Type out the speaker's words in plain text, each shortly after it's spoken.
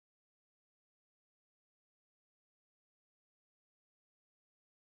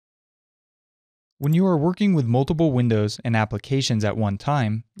When you are working with multiple windows and applications at one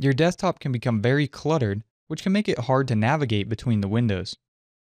time, your desktop can become very cluttered, which can make it hard to navigate between the windows.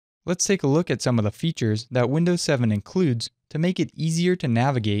 Let's take a look at some of the features that Windows 7 includes to make it easier to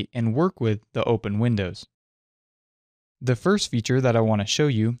navigate and work with the open windows. The first feature that I want to show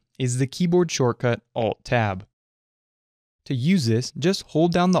you is the keyboard shortcut AltTab. To use this, just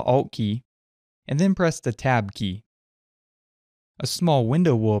hold down the Alt key and then press the Tab key. A small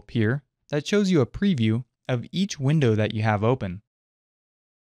window will appear that shows you a preview of each window that you have open.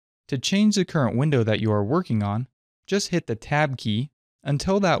 To change the current window that you are working on, just hit the Tab key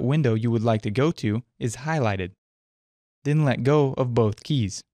until that window you would like to go to is highlighted. Then let go of both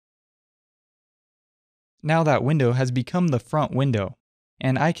keys. Now that window has become the front window,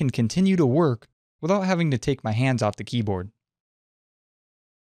 and I can continue to work without having to take my hands off the keyboard.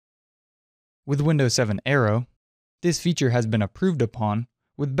 With Windows 7 Aero, this feature has been improved upon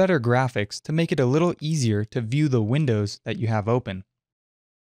with better graphics to make it a little easier to view the windows that you have open.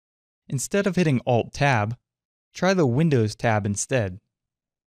 Instead of hitting Alt-Tab, try the Windows tab instead.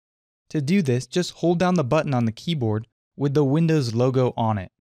 To do this, just hold down the button on the keyboard with the Windows logo on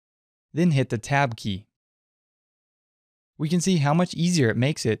it. Then hit the Tab key. We can see how much easier it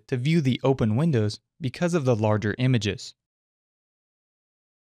makes it to view the open windows because of the larger images.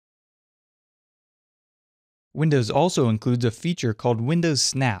 Windows also includes a feature called Windows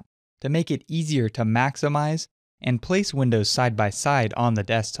Snap to make it easier to maximize and place windows side by side on the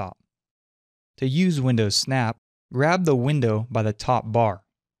desktop. To use Windows Snap, grab the window by the top bar,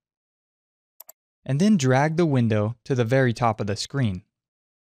 and then drag the window to the very top of the screen.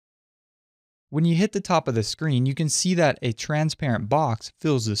 When you hit the top of the screen, you can see that a transparent box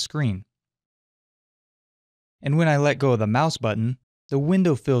fills the screen. And when I let go of the mouse button, the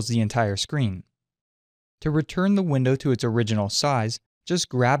window fills the entire screen. To return the window to its original size, just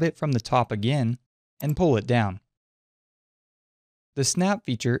grab it from the top again and pull it down. The Snap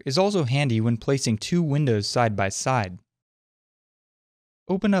feature is also handy when placing two windows side by side.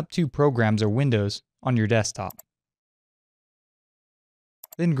 Open up two programs or windows on your desktop.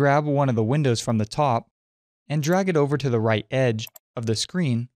 Then grab one of the windows from the top and drag it over to the right edge of the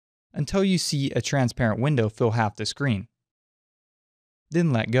screen until you see a transparent window fill half the screen.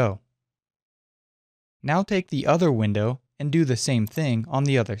 Then let go. Now take the other window and do the same thing on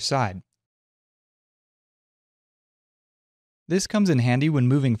the other side. This comes in handy when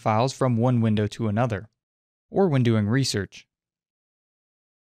moving files from one window to another, or when doing research.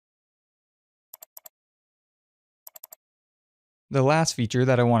 The last feature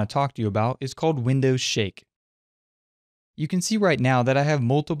that I want to talk to you about is called Windows Shake. You can see right now that I have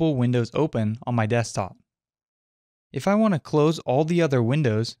multiple windows open on my desktop. If I want to close all the other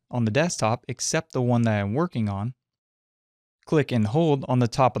windows on the desktop except the one that I'm working on, click and hold on the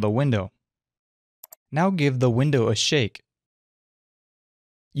top of the window. Now give the window a shake.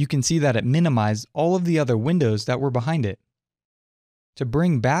 You can see that it minimized all of the other windows that were behind it. To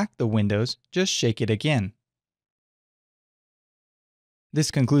bring back the windows, just shake it again. This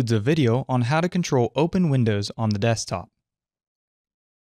concludes the video on how to control open windows on the desktop.